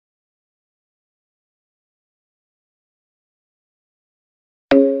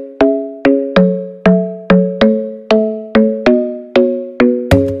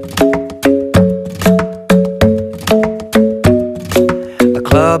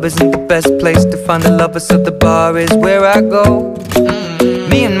club isn't the best place to find a lover, so the bar is where I go.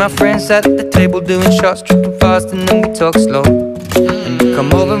 Me and my friends sat at the table doing shots, tripping fast, and then we talk slow. And you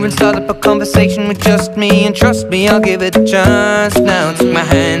come over and start up a conversation with just me, and trust me, I'll give it a chance. Now take my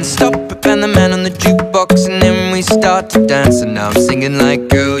hand, stop it, and the man on the jukebox, and then we start to dance. And now I'm singing like,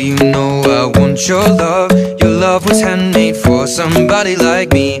 girl, you know I want your love. Your love was handmade for somebody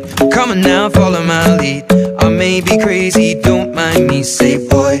like me. Come on now, follow my lead. I may be crazy, don't mind me. Say,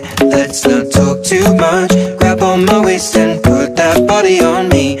 boy, let's not talk too much. Grab on my waist and put that body on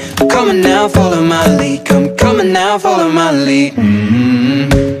me. Come on now, follow my lead. Come on now, follow my lead.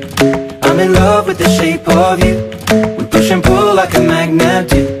 I'm in love with the shape of you. We push and pull like a magnet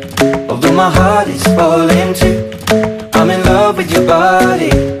do. Although my heart is falling too, I'm in love with your body.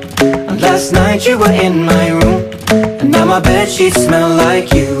 And last night you were in my room, and now my bedsheets smell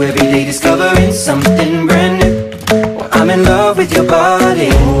like you. Every day discovering something brand new. Well, I'm in love with your body.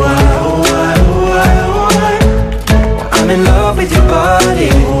 Oh, I, oh, I, oh, I, oh, I. Well, I'm in love with your body.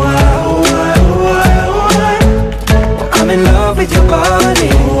 Oh, I, oh, I, oh, I, oh, I. Well, I'm in love with your body.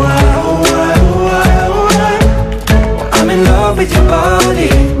 Oh, I, oh, I, oh, I, oh, I. Well, I'm in love with your body.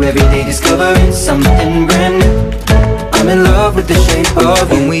 Every day discovering something brand new. I'm in love with the shape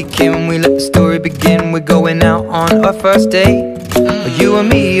of you. When we came, we let the story begin. We're going out on our first date. You and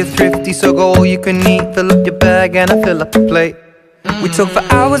me are thrifty, so go all you can eat. Fill up your bag and I fill up the plate. We talk for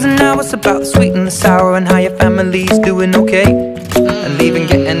hours and hours about the sweet and the sour, and how your family's doing okay. And leaving,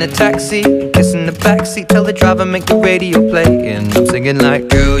 getting a taxi, kissing the backseat, tell the driver make the radio play. And I'm singing like,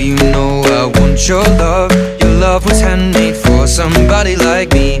 girl, you know I want your love. Your love was handmade for somebody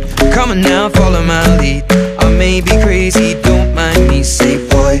like me. Come on now, follow my lead. I may be crazy, don't mind me. Say,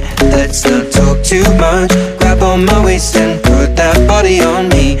 boy, let's not talk too much. Grab on my waist and put that body on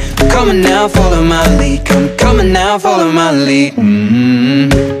me. Come on now, follow my lead. Come on now, follow my lead. I'm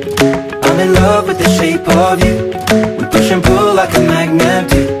in love with the shape of you. We push and pull like a magnet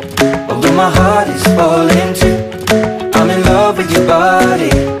do. Although my heart is falling too, I'm in love with your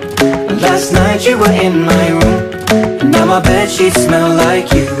body. Last night you were in my room, and now my bedsheets smell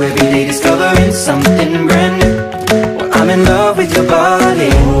like you. Every day discovering something brand new. Well, I'm in love with your body.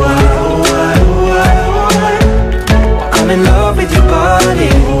 Oh, I, oh, I, oh, I, oh, I. Well, I'm in love with your body.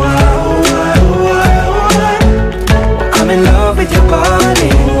 Oh, I, oh, I, oh, I, oh, I. Well, I'm in love with your body.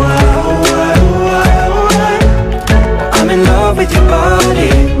 Oh, I, oh, I, oh, I, oh, I. Well, I'm in love with your body.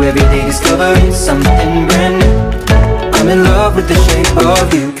 Every day discovering something brand new. I'm in love with the shape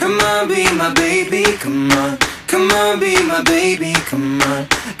of you. Come on, be my baby, come on. Come on, be my baby, come on.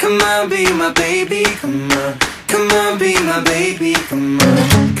 Come on, be my baby, come on. Come on, be my baby, come on.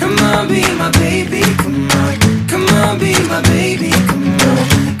 Come on, be my baby, come on. Come on, be my baby, come on.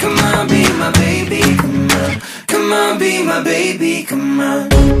 Come on, be my baby, come on. Come on, be my baby, come on.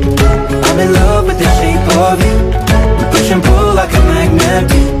 I'm in love with the shape of you. We push and pull like a magnet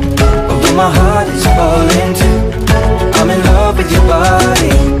do. Although my heart is falling too, I'm in love with your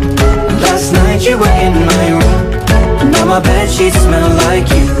body. Last night you were in my room, and now my bedsheets smell like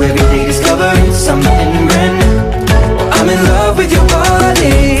you. Every day discovering something brand new. I'm in love with your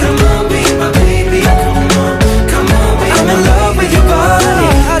body. Come on, be my baby, come on. Come on, be I'm in love with your body.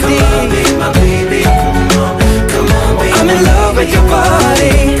 Come on, be my baby, come on. Come on, be I'm in love with your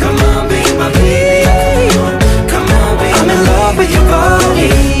body. Come on, be my baby, come on. Come on, be I'm in love with your body.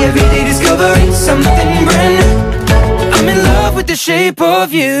 Every day discovering something brand new. I'm in love with the shape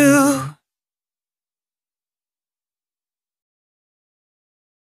of you.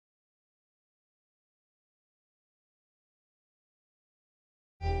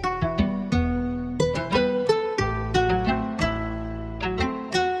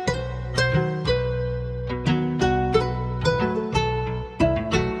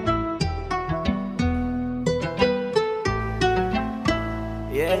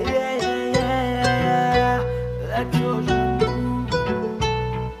 Yeah, yeah, yeah, yeah, yeah. Let your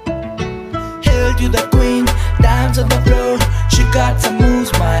Hail to the queen, dance on the floor. She got some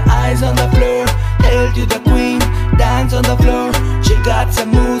moves, my eyes on the floor. Hail to the queen, dance on the floor. She got some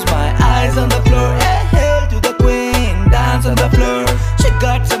moves, my eyes on the floor.